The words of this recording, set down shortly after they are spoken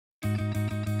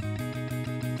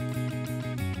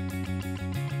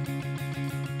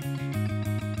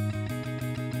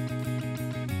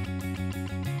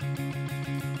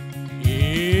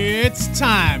It's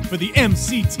time for the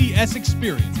MCTS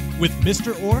experience with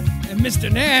Mr. Orfe and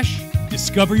Mr. Nash.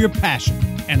 Discover your passion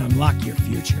and unlock your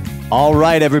future. All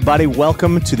right, everybody,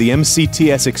 welcome to the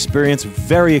MCTS experience.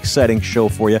 Very exciting show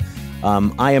for you.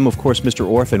 I am, of course, Mr.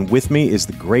 Orfe, and with me is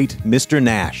the great Mr.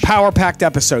 Nash. Power-packed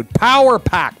episode.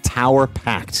 Power-packed.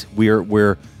 Power-packed.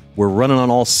 We're running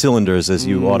on all cylinders, as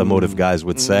you automotive guys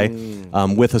would say.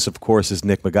 With us, of course, is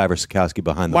Nick MacGyver-Sikowski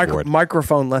behind the board.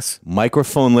 Microphoneless.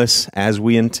 Microphoneless, as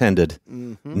we intended.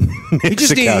 Nick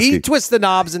He twists the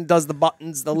knobs and does the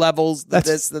buttons, the levels,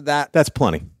 this, the that. That's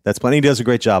plenty. He does a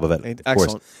great job of it.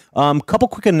 Excellent. Couple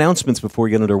quick announcements before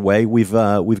we get underway. We've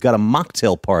got a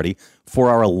mocktail party for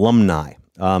our alumni.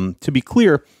 To be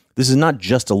clear, this is not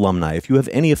just alumni. If you have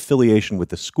any affiliation with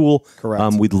the school,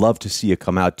 correct, we'd love to see you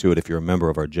come out to it. If you're a member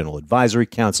of our General Advisory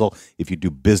Council, if you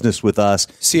do business with us,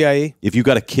 CIE. If you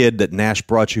got a kid that Nash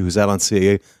brought you who's out on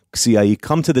CIE,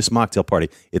 come to this mocktail party.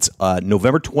 It's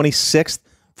November 26th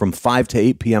from 5 to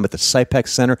 8 p.m. at the Assunpink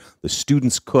Center. The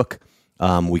students cook.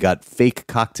 We got fake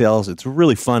cocktails. It's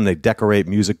really fun. They decorate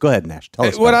music. Go ahead, Nash. Tell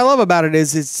us what I love about it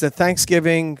is it's a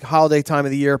Thanksgiving holiday time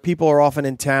of the year. People are often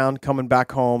in town coming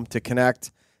back home to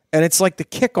connect. And it's like the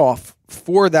kickoff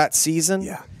for that season.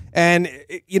 Yeah. And,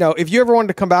 you know, if you ever wanted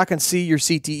to come back and see your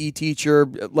CTE teacher,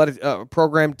 let a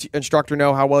program instructor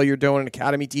know how well you're doing, an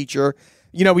academy teacher.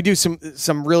 You know, we do some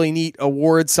really neat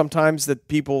awards sometimes that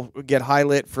people get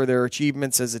highlight for their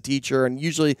achievements as a teacher. And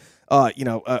usually,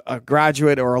 a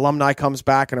graduate or alumni comes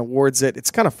back and awards it.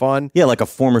 It's kind of fun. Yeah, like a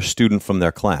former student from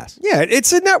their class. Yeah,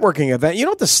 it's a networking event. You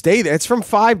don't have to stay there. It's from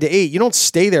 5 to 8. You don't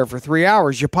stay there for 3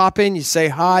 hours. You pop in, you say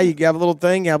hi, you have a little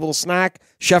thing, you have a little snack.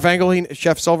 Chef Engel,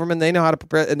 Chef Silverman, they know how to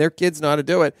prepare, and their kids know how to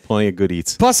do it. Plenty of good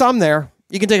eats. Plus, I'm there.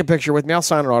 You can take a picture with me. I'll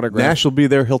sign an autograph. Nash will be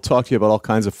there. He'll talk to you about all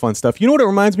kinds of fun stuff. You know what it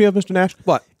reminds me of, Mr. Nash?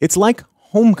 What? It's like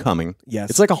homecoming. Yes.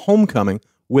 It's like a homecoming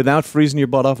without freezing your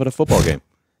butt off at a football game,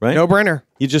 right? No brainer.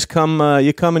 You just come.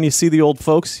 You come and you see the old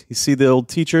folks. You see the old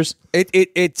teachers.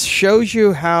 It shows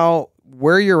you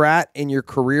where you're at in your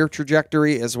career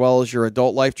trajectory as well as your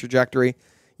adult life trajectory.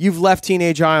 You've left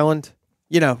Teenage Island.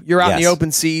 You know, you're out in the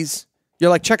open seas. You're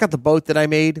like, check out the boat that I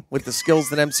made with the skills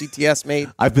that MCTS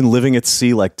made. I've been living at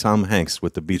sea like Tom Hanks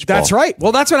with the beach ball. That's right.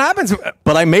 Well, that's what happens.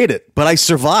 But I made it. But I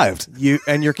survived.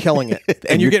 You're killing it.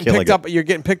 and you're getting picked up. You're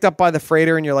getting picked up by the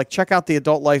freighter, and you're like, check out the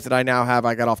adult life that I now have.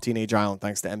 I got off Teenage Island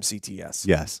thanks to MCTS.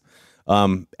 Yes.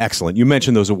 Excellent. You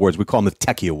mentioned those awards. We call them the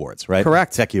Techie Awards, right?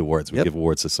 Correct. Techie Awards. We give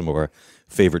awards to some of our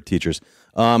favorite teachers.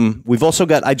 We've also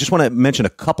got, I just want to mention a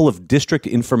couple of district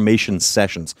information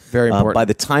sessions. Very important. By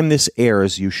the time this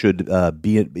airs, you should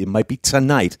it might be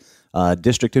tonight,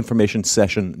 district information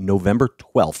session November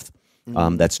 12th.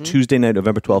 That's Tuesday night,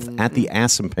 November 12th at the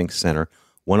Assunpink Center,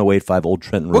 1085 Old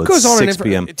Trenton Road, what goes on 6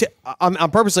 p.m. I'm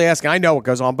purposely asking. I know what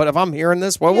goes on, but if I'm hearing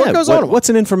this, what goes on? What's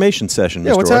an information session,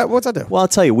 Mr. Orfe? What's that do? Well, I'll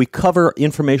tell you. We cover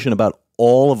information about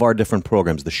all of our different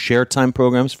programs, the share time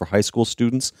programs for high school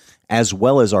students, as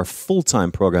well as our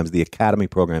full-time programs, the academy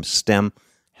programs, STEM,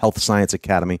 Health Science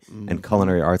Academy, and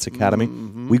Culinary Arts Academy.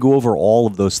 We go over all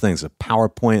of those things. A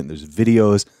PowerPoint, there's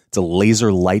videos. It's a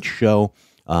laser light show.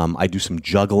 I do some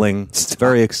juggling. It's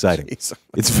very exciting. It's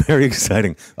very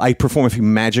exciting. I perform a few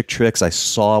magic tricks. I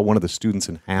saw one of the students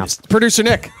in half. Producer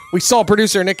Nick. We saw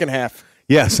producer Nick in half.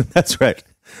 Yes, that's right.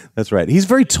 That's right. He's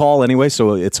very tall anyway,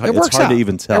 so it's hard to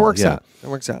even tell. It works out. It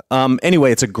works out.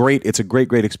 Anyway, it's a great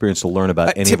experience to learn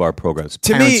about any of our programs.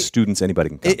 Parents, students, anybody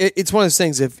can come. It's one of those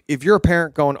things. If you're a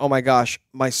parent going, oh my gosh,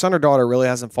 my son or daughter really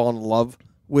hasn't fallen in love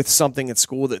with something at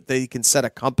school that they can set a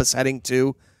compass heading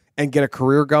to and get a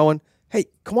career going, hey,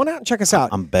 come on out and check us out.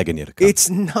 I'm begging you to come. It's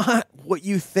not what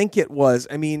you think it was.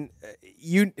 I mean,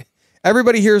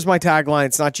 everybody hears my tagline.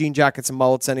 It's not jean jackets and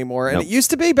mullets anymore. And It used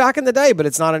to be back in the day, but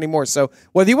it's not anymore. So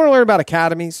whether you want to learn about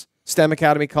academies, STEM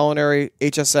Academy, Culinary,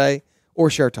 HSA, or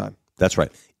Share Time. That's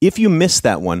right. If you missed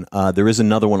that one, there is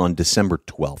another one on December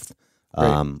 12th.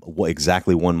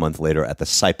 Exactly 1 month later at the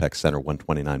Assunpink Center,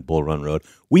 129 Bull Run Road.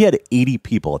 We had 80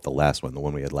 people at the last one, the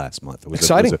one we had last month. It was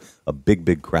exciting. It was a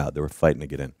big crowd. They were fighting to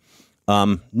get in.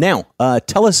 Now,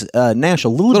 tell us, Nash, a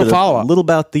little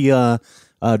about the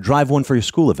Drive One for Your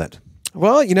School event.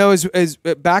 Well, you know, as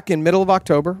back in middle of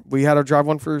October, we had our Drive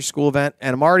One for Your School event,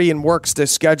 and I'm already in works to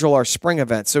schedule our spring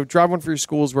event. So Drive One for Your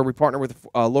School is where we partner with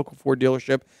a local Ford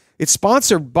dealership. It's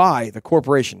sponsored by the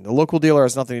corporation. The local dealer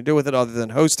has nothing to do with it other than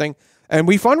hosting, and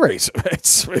we fundraise.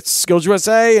 It's Skills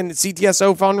USA and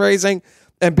CTSO fundraising,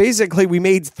 and basically we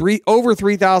made over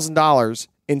 $3,000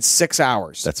 in 6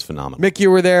 hours. That's phenomenal. Mick,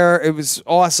 you were there. It was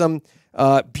awesome.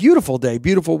 Beautiful day,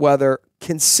 beautiful weather,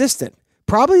 consistent.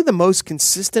 Probably the most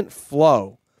consistent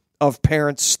flow of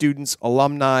parents, students,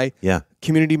 alumni,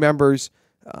 community members.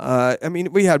 I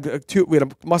mean, we had a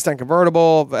Mustang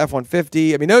convertible,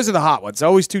 F-150. I mean, those are the hot ones.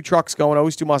 Always 2 trucks going,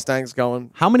 always 2 Mustangs going.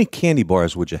 How many candy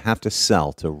bars would you have to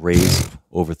sell to raise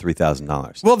over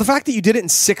 $3,000? Well, the fact that you did it in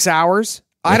 6 hours,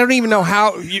 I don't even know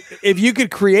how. If you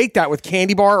could create that with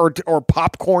candy bar or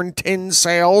popcorn tin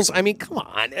sales, I mean, come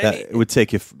on. It would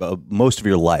take you most of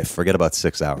your life. Forget about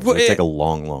 6 hours. It would take a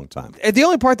long, long time. The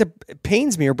only part that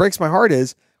pains me or breaks my heart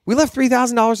is we left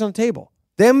 $3,000 on the table.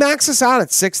 They max us out at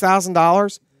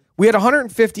 $6,000. We had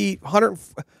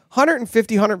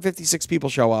 156 people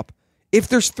show up. If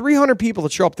there's 300 people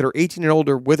that show up that are 18 and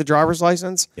older with a driver's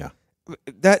license,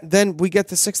 then we get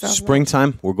the $6,000.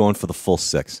 Springtime, we're going for the full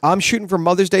 6. I'm shooting for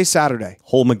Mother's Day Saturday.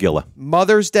 Whole Magilla.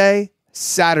 Mother's Day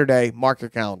Saturday. Mark your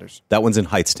calendars. That one's in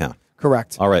Hightstown.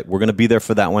 Correct. All right, we're going to be there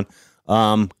for that one.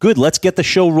 Good. Let's get the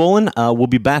show rolling. We'll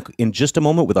be back in just a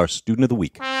moment with our Student of the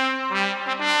Week.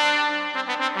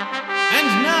 And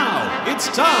now it's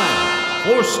time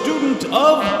for Student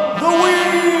of the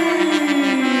Week.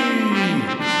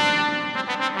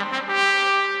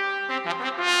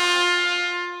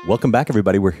 Welcome back,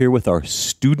 everybody. We're here with our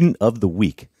Student of the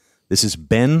Week. This is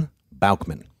Ben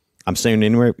Baughman. I'm saying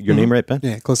your name right, Ben?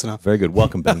 Yeah, close enough. Very good.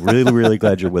 Welcome, Ben. Really, really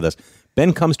glad you're with us.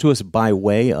 Ben comes to us by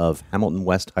way of Hamilton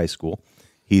West High School.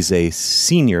 He's a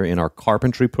senior in our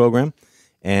carpentry program,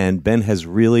 and Ben has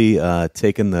really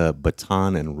taken the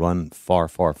baton and run far,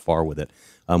 far, far with it.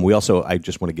 I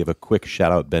just want to give a quick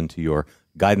shout out, Ben, to your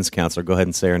guidance counselor. Go ahead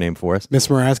and say her name for us. Miss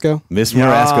Marasco. Miss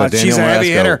Marasco. Danielle She's a heavy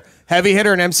Marasco. hitter. Heavy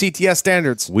hitter in MCTS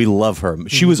standards. We love her.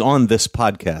 She was on this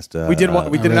podcast. We did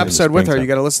an episode with her. You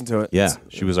got to listen to it. Yeah,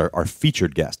 she was our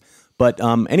featured guest. But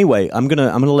anyway, I'm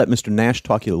gonna let Mr. Nash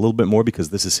talk to you a little bit more because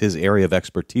this is his area of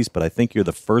expertise. But I think you're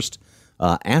the first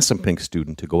Assunpink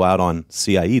student to go out on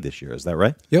CIE this year. Is that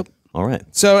right? Yep. All right.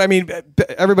 So, I mean,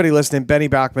 everybody listening, Benny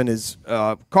Baughman is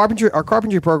carpentry. Our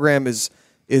carpentry program is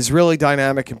really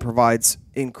dynamic and provides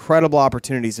incredible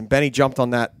opportunities. And Benny jumped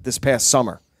on that this past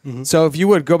summer. Mm-hmm. So if you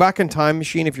would go back in time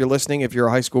machine, if you're listening, if you're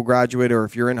a high school graduate or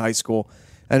if you're in high school,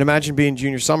 and imagine being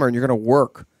junior summer and you're going to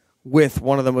work with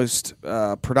one of the most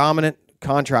predominant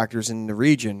contractors in the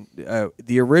region,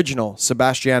 the original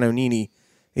Sebastiano Nini.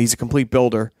 He's a complete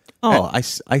builder. Oh, I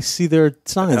see their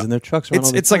signs and their trucks around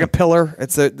all the It's time. like a pillar.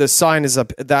 It's the sign is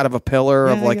that of a pillar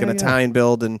of like an Italian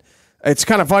build, and it's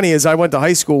kind of funny. As I went to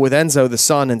high school with Enzo, the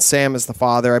son, and Sam is the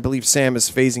father. I believe Sam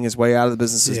is phasing his way out of the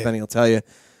business, as Benny will tell you.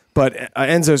 But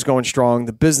Enzo's going strong.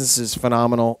 The business is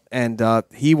phenomenal, and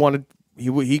he was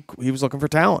looking for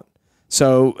talent.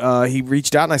 So he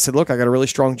reached out, and I said, "Look, I got a really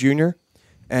strong junior."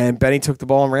 And Benny took the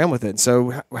ball and ran with it.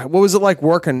 So what was it like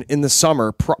working in the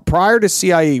summer prior to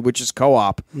CIE, which is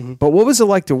co-op? Mm-hmm. But what was it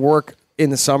like to work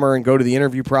in the summer and go to the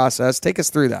interview process? Take us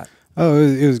through that. Oh,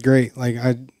 it was great. Like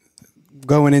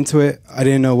going into it, I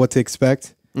didn't know what to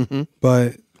expect,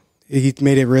 but he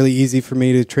made it really easy for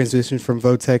me to transition from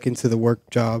Votech into the work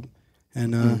job.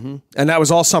 And and that was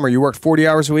all summer. You worked 40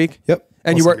 hours a week? Yep.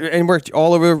 And you worked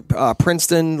all over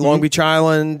Princeton, Long Beach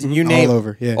Island, you name it. All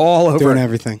over, yeah. All over. Doing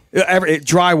everything.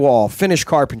 Drywall, finished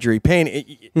carpentry, paint,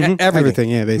 everything.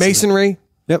 Everything, yeah, basically. Masonry?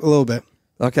 Yep, a little bit.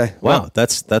 Okay. Wow,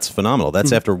 that's phenomenal.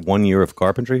 That's after 1 year of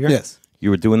carpentry here? Yes. You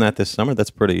were doing that this summer?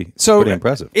 That's pretty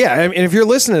impressive. Yeah, and if you're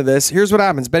listening to this, here's what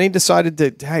happens. Benny decided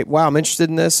hey, wow, I'm interested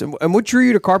in this. And what drew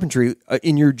you to carpentry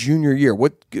in your junior year?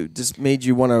 What just made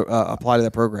you want to apply to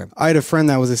that program? I had a friend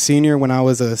that was a senior when I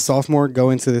was a sophomore go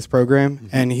into this program,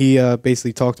 and he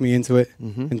basically talked me into it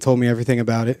and told me everything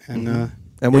about it. And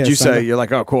what'd you say? You're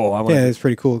like, oh, cool. Yeah, it's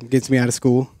pretty cool. Gets me out of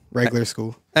school, regular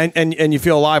school. And you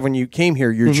feel alive when you came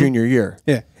here your junior year.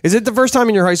 Yeah. Is it the first time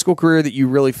in your high school career that you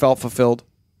really felt fulfilled?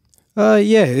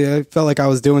 Yeah, I felt like I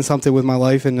was doing something with my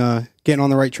life and getting on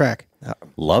the right track.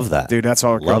 Love that. Dude, that's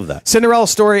all. Love that. Cinderella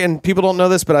story, and people don't know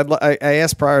this, but I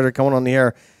asked prior to coming on the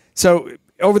air. So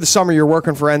over the summer, you're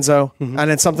working for Enzo, and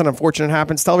then something unfortunate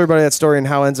happens. Tell everybody that story and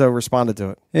how Enzo responded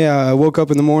to it. Yeah, I woke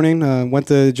up in the morning, went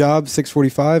to the job,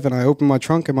 6:45, and I opened my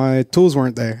trunk, and my tools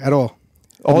weren't there at all.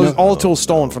 All the tools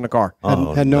stolen from the car.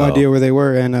 Had no idea where they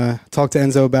were, and talked to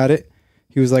Enzo about it.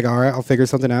 He was like, all right, I'll figure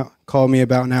something out. Called me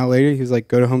about an hour later. He was like,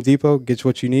 go to Home Depot, get you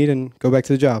what you need, and go back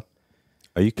to the job.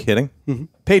 Are you kidding?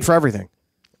 Paid for everything.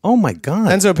 Oh, my God.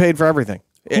 Enzo paid for everything.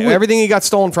 Everything he got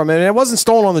stolen from it. And it wasn't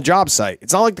stolen on the job site.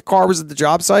 It's not like the car was at the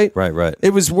job site. Right.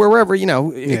 It was wherever, it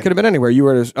could have been anywhere. You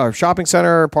were at a shopping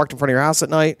center, parked in front of your house at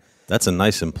night. That's a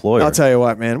nice employer. I'll tell you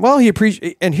what, man. Well,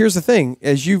 and here's the thing.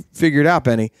 As you figured out,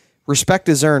 Benny, respect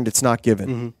is earned. It's not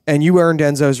given. And you earned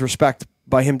Enzo's respect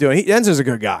by him doing it. Enzo's a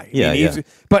good guy. Yeah.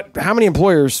 But how many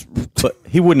employers... But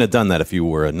he wouldn't have done that if you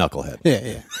were a knucklehead.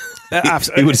 Yeah.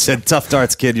 He would have said, "Tough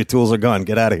darts, kid. Your tools are gone.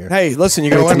 Get out of here." Hey, listen, you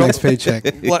got It's to a learn, nice paycheck.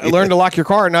 learn to lock your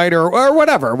car at night or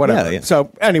whatever. Yeah.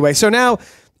 So anyway, so now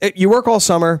you work all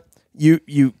summer.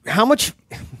 You how much?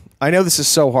 I know this is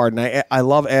so hard, and I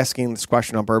love asking this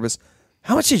question on purpose.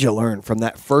 How much did you learn from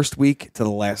that first week to the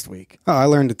last week? Oh, I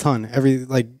learned a ton.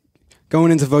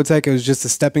 Going into Votech, it was just the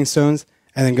stepping stones,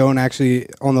 and then going actually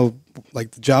on the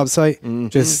job site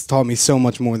just taught me so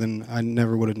much more than I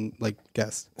never would have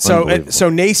guessed. So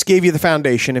NACE gave you the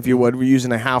foundation, if you would. We're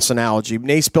using a house analogy.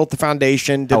 NACE built the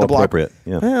foundation, did How the block. appropriate.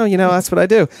 Yeah. Well, that's what I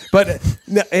do. But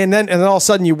and then all of a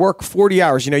sudden you work 40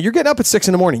 hours. You're getting up at 6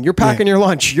 a.m. You're packing your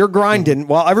lunch. You're grinding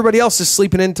while everybody else is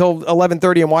sleeping until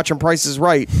 11:30 and watching Price is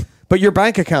Right. But your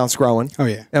bank account's growing. Oh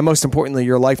yeah. And most importantly,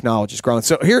 your life knowledge is growing.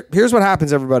 So here's what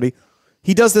happens, everybody.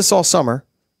 He does this all summer.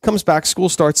 Comes back. School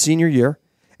starts senior year.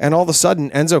 And all of a sudden,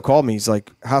 Enzo called me. He's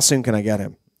like, how soon can I get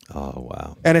him? Oh,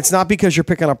 wow. And it's not because you're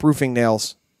picking up roofing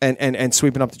nails and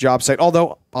sweeping up the job site,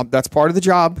 although that's part of the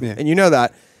job, and you know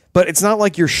that. But it's not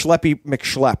like you're Schleppy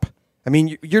McSchlep. I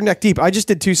mean, you're neck deep. I just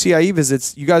did 2 CIE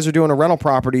visits. You guys are doing a rental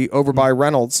property over by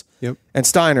Reynolds and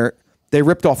Steiner. They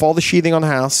ripped off all the sheathing on the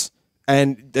house,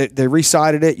 and they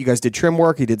re-sided it. You guys did trim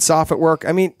work. He did soffit work.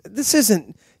 I mean,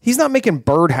 he's not making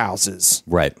birdhouses.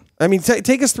 Right. I mean,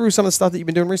 take us through some of the stuff that you've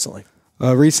been doing recently.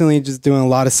 Recently, just doing a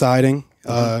lot of siding,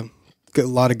 a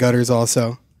lot of gutters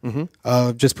also.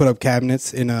 Just put up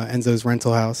cabinets in Enzo's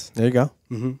rental house. There you go.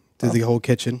 Did the whole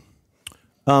kitchen.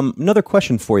 Another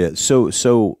question for you.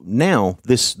 So now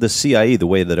the CIE, the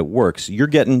way that it works,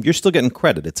 you're still getting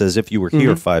credit. It's as if you were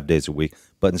here 5 days a week,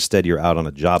 but instead you're out on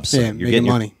a job site. Yeah, you're getting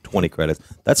money. 20 credits.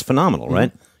 That's phenomenal,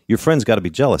 right? Your friends got to be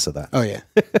jealous of that. Oh yeah.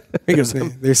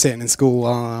 They're sitting in school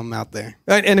while I'm out there.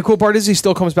 And the cool part is he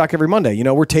still comes back every Monday.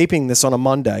 We're taping this on a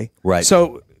Monday. Right.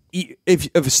 So if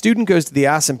a student goes to the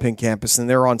Assunpink campus and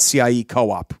they're on CIE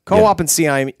co-op and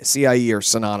CIE are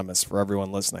synonymous for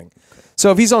everyone listening.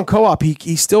 So if he's on co-op,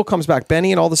 he still comes back.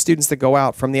 Benny and all the students that go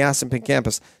out from the Assunpink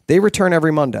campus, they return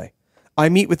every Monday. I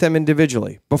meet with them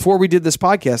individually. Before we did this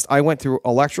podcast, I went through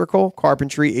electrical,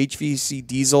 carpentry, HVAC,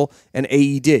 diesel, and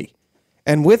AED.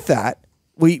 And with that,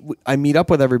 I meet up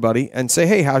with everybody and say,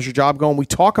 hey, how's your job going? We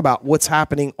talk about what's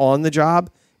happening on the job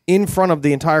in front of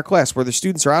the entire class, whether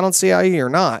students are out on CIE or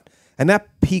not. And that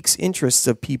piques interests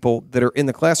of people that are in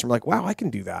the classroom like, wow, I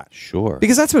can do that. Sure.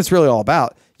 Because that's what it's really all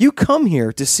about. You come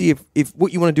here to see if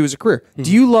what you want to do is a career.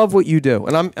 Do you love what you do?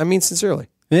 And I mean sincerely.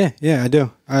 Yeah, I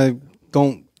do. I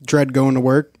don't dread going to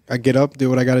work. I get up, do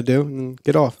what I got to do, and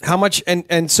get off. How much,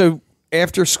 and so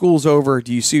after school's over,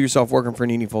 do you see yourself working for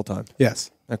Nini full time?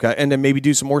 Yes. Okay, and then maybe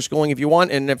do some more schooling if you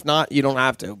want, and if not, you don't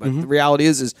have to. But the reality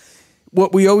is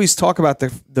what we always talk about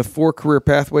the 4 career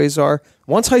pathways are,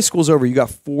 once high school's over, you got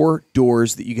 4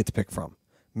 doors that you get to pick from.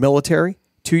 Military,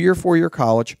 2-year, 4-year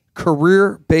college,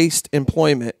 career-based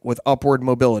employment with upward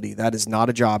mobility. That is not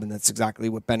a job, and that's exactly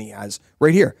what Benny has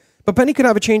right here. But Benny could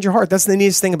have a change of heart. That's the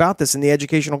neatest thing about this in the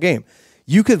educational game.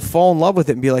 You could fall in love with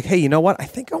it and be like, hey, you know what? I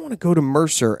think I want to go to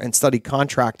Mercer and study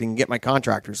contracting and get my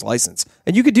contractor's license.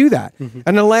 And you could do that. And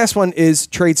then the last one is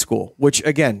trade school, which,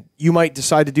 again, you might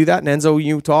decide to do that. And Enzo,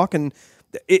 you talk, and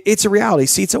it's a reality.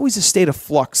 See, it's always a state of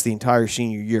flux the entire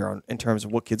senior year in terms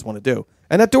of what kids want to do.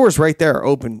 And that door is right there,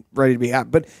 open, ready to be happy.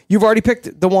 But you've already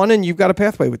picked the one, and you've got a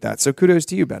pathway with that. So kudos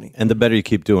to you, Benny. And the better you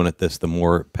keep doing it, the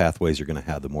more pathways you're going to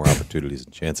have, the more opportunities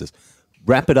and chances.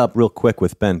 Wrap it up real quick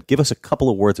with Ben. Give us a couple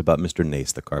of words about Mr.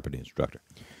 Nace, the carpentry instructor.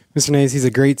 Mr. Nace, he's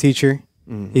a great teacher.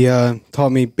 He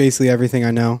taught me basically everything I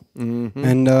know.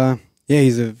 And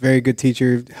he's a very good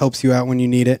teacher. Helps you out when you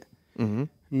need it.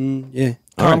 Yeah.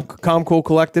 Calm, cool,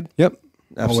 collected? Yep.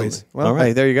 Absolutely. Always. Well, All right.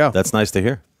 hey, there you go. That's nice to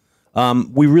hear.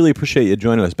 We really appreciate you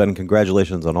joining us, Ben, and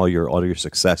congratulations on all your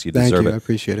success. You Thank deserve you. it. I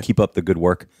appreciate it. Keep up the good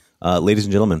work. Ladies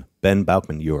and gentlemen, Ben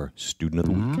Baughman, your student of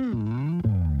the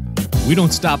week. We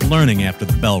don't stop learning after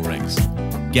the bell rings.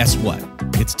 Guess what?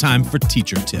 It's time for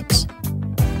teacher tips.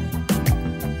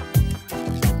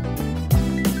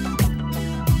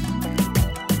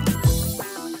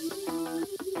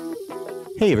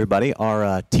 Hey, everybody.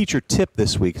 Our teacher tip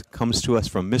this week comes to us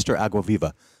from Mr.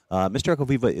 Acquaviva. Mr.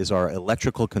 Acquaviva is our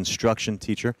electrical construction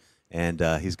teacher, and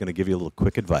he's going to give you a little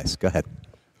quick advice. Go ahead.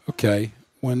 Okay.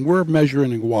 When we're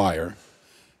measuring a wire,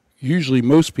 usually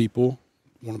most people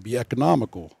want to be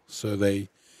economical, so they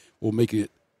will make it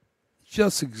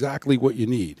just exactly what you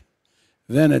need.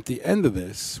 Then at the end of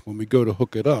this, when we go to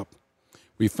hook it up,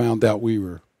 we found out we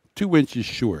were 2 inches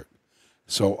short.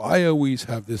 So I always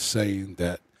have this saying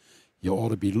that you ought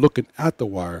to be looking at the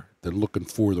wire than looking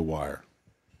for the wire.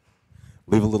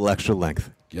 Leave a little extra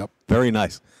length. Yep. Very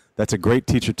nice. That's a great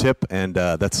teacher tip, and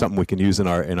that's something we can use in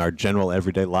our general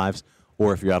everyday lives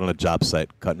or if you're out on a job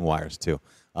site cutting wires too.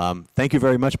 Thank you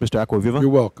very much, Mr. Acquaviva. You're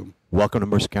welcome. Welcome to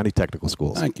Mercer County Technical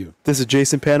Schools. Thank you. This is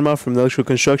Jason Panama from Electrical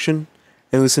Construction,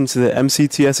 and listen to the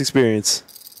MCTS Experience.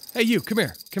 Hey, you, come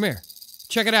here.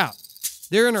 Check it out.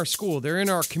 They're in our school. They're in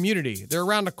our community. They're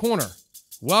around the corner.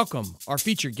 Welcome, our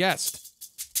featured guest.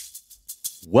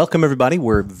 Welcome, everybody.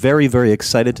 We're very, very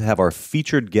excited to have our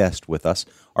featured guest with us.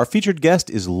 Our featured guest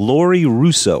is Lori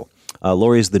Russo.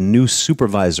 Lori is the new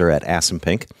supervisor at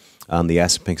Assunpink, the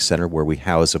Assunpink Center, where we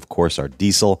house, of course, our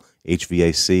diesel,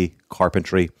 HVAC,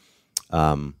 carpentry,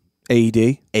 AED,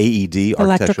 architectural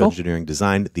Electrical. engineering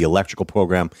design, the electrical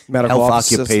program, Medical health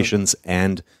office occupations,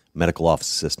 and medical office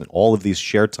assistant. All of these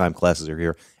shared time classes are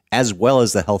here, as well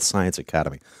as the Health Science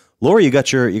Academy. Lori, you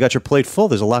got your plate full.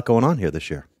 There's a lot going on here this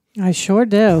year. I sure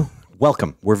do.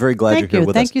 Welcome. We're very glad you're here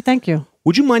with us. Thank you.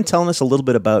 Would you mind telling us a little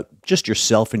bit about just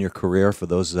yourself and your career for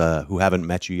those who haven't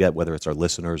met you yet, whether it's our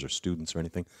listeners or students or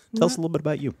anything? Tell us a little bit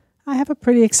about you. I have a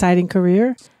pretty exciting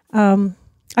career.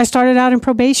 I started out in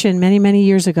probation many, many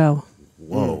years ago.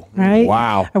 Whoa. Right?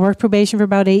 Wow. I worked probation for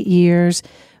about 8 years,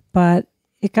 but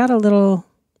it got a little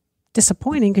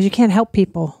disappointing because you can't help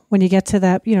people when you get to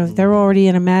that, they're already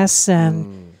in a mess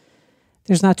and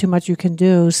there's not too much you can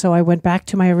do. So I went back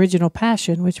to my original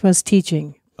passion, which was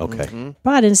teaching. Okay.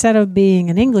 But instead of being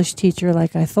an English teacher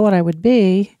like I thought I would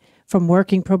be, from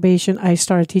working probation, I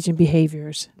started teaching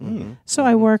behaviors. So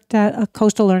I worked at a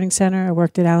coastal learning center. I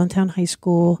worked at Allentown High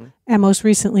School. And most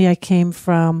recently, I came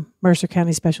from Mercer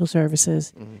County Special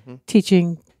Services,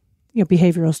 teaching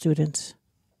behavioral students.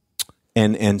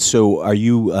 And so are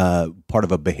you part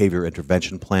of a behavior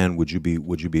intervention plan? Would you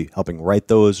be helping write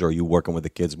those, or are you working with the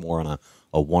kids more on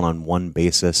a one-on-one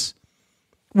basis?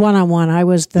 One-on-one. I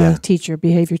was the teacher,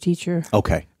 behavior teacher.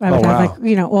 Okay. I would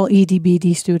have all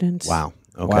EDBD students. Wow.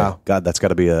 Okay. Wow. God, that's got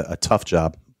to be a tough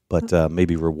job, but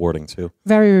maybe rewarding too.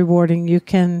 Very rewarding. You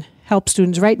can help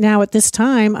students. Right now, at this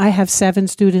time, I have 7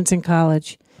 students in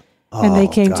college. And they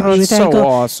came to me with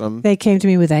awesome. They came to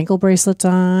me with ankle bracelets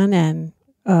on and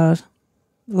a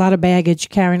lot of baggage,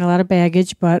 carrying a lot of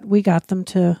baggage, but we got them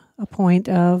to a point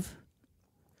of,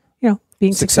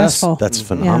 being Success. successful. That's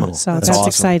phenomenal. Yeah, so That's that's awesome.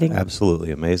 exciting.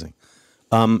 Absolutely amazing.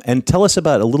 And tell us a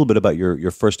little bit about your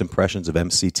first impressions of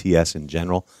MCTS in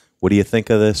general. What do you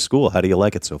think of the school? How do you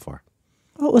like it so far?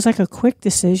 Well, it was like a quick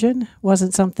decision.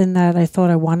 Wasn't something that I thought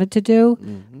I wanted to do,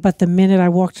 but the minute I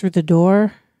walked through the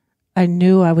door, I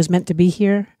knew I was meant to be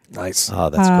here. Nice. Oh,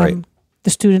 that's great.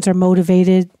 The students are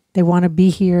motivated. They want to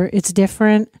be here. It's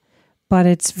different, but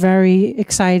it's very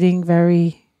exciting,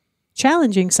 very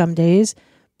challenging some days,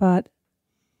 but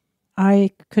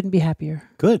I couldn't be happier.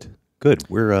 Good.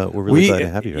 We're really glad to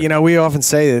have you here. We often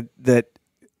say that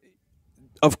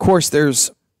of course there's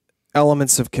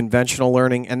elements of conventional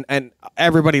learning, and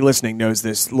everybody listening knows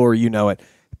this. Lori, you know it.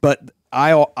 But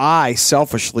I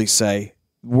selfishly say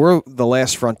we're the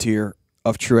last frontier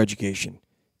of true education.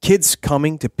 Kids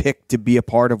coming to pick to be a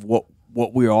part of what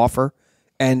we offer,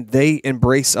 and they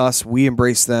embrace us, we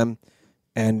embrace them,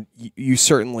 and you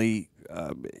certainly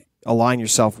align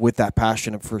yourself with that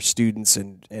passion for students,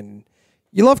 and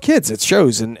you love kids. It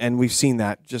shows, and we've seen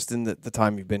that just in the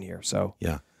time you've been here. So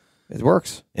Yeah. it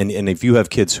works. And if you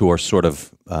have kids who are sort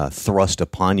of thrust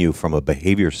upon you from a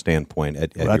behavior standpoint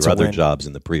at Well, that's your a other win. jobs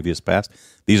in the previous past,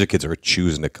 these are kids who are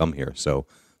choosing to come here. So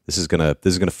this is gonna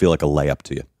feel like a layup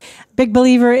to you. Big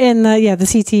believer in the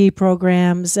CTE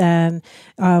programs, and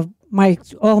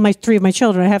three of my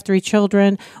children. I have 3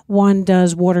 children. One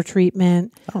does water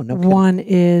treatment. Oh, no kidding. One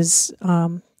is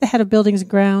the head of buildings and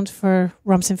grounds for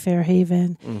Rumson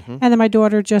Fairhaven, Mm-hmm. and then my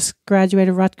daughter just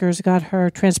graduated Rutgers, got her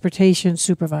transportation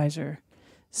supervisor.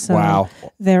 So Wow.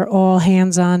 they're all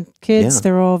hands-on kids. Yeah.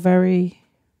 They're all very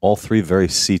All 3 very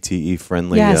CTE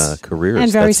friendly careers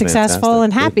and very That's successful fantastic.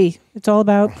 and happy. It's all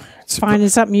about finding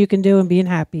something you can do and being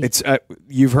happy. It's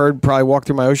you've heard probably walk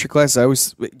through my OSHA class. I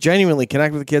always genuinely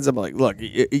connect with the kids. I'm like, look,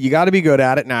 you got to be good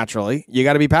at it naturally. You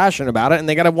got to be passionate about it, and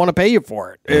they got to want to pay you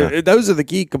for it. Yeah. Those are the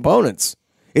key components.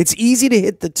 It's easy to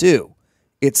hit the 2.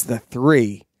 It's the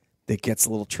 3 that gets a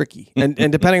little tricky, and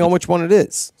depending on which one it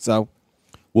is. So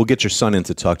We'll get your son in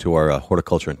to talk to our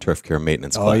horticulture and turf care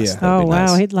maintenance class. yeah. That'd oh be wow,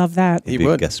 nice. he'd love that. he be a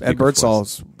would. guest Ed speaker for us.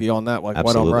 Birdsall's beyond that, like white on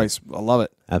Absolutely. rice. I love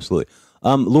it. Absolutely.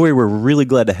 Lori, we're really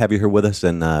glad to have you here with us,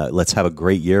 and let's have a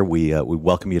great year. We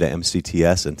welcome you to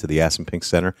MCTS and to the Assunpink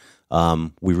Center.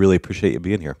 We really appreciate you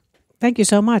being here. Thank you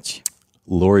so much.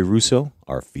 Lori Russo,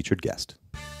 our featured guest.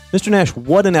 Mr. Nash,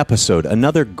 what an episode.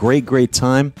 Another great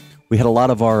time. We had a lot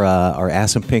of our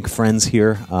Assunpink friends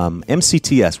here.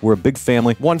 MCTS, we're a big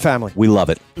family. One family. We love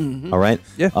it. All right?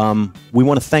 Yeah. We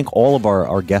want to thank all of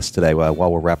our guests today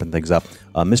while we're wrapping things up.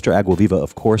 Mr. Acquaviva,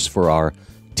 of course, for our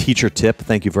teacher tip.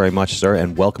 Thank you very much, sir,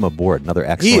 and welcome aboard. Another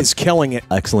excellent. He is killing it.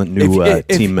 Excellent new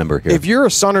team member here. If you're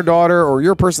a son or daughter, or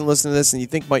you're a person listening to this, and you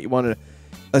think you want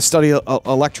to study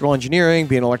electrical engineering,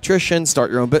 be an electrician,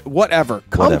 start your own bit, whatever,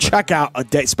 come check out a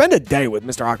day. Spend a day with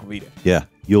Mr. Acquaviva. Yeah,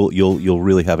 you'll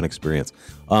really have an experience.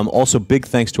 Also, big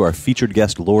thanks to our featured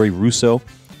guest, Lori Russo,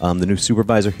 the new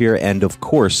supervisor here, and of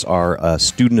course our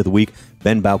student of the week,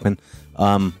 Ben Baughman.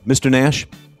 Mr. Nash,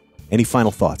 any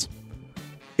final thoughts?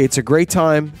 It's a great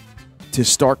time to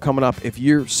start coming up. If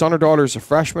your son or daughter is a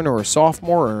freshman or a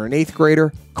sophomore or an 8th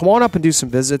grader, come on up and do some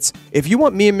visits. If you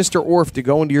want me and Mr. Orfe to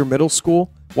go into your middle school,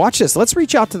 watch this. Let's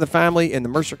reach out to the family in the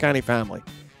Mercer County family.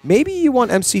 Maybe you want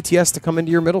MCTS to come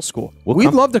into your middle school.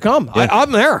 We'd love to come. Yeah.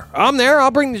 I'm there.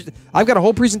 I've got a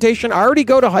whole presentation. I already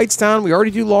go to Heightstown. We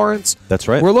already do Lawrence. That's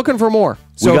right. We're looking for more.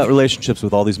 We got relationships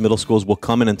with all these middle schools. We'll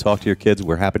come in and talk to your kids.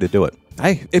 We're happy to do it.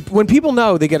 When people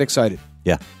know, they get excited.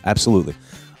 Yeah, absolutely.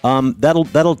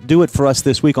 That'll do it for us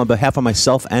this week. On behalf of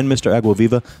myself and Mr.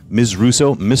 Acquaviva, Ms.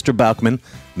 Russo, Mr. Baughman,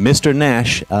 Mr.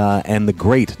 Nash, and the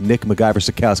great Nick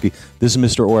MacGyver-Sikowski, this is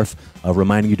Mr. Orfe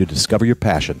reminding you to discover your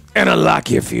passion and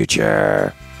unlock your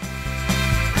future.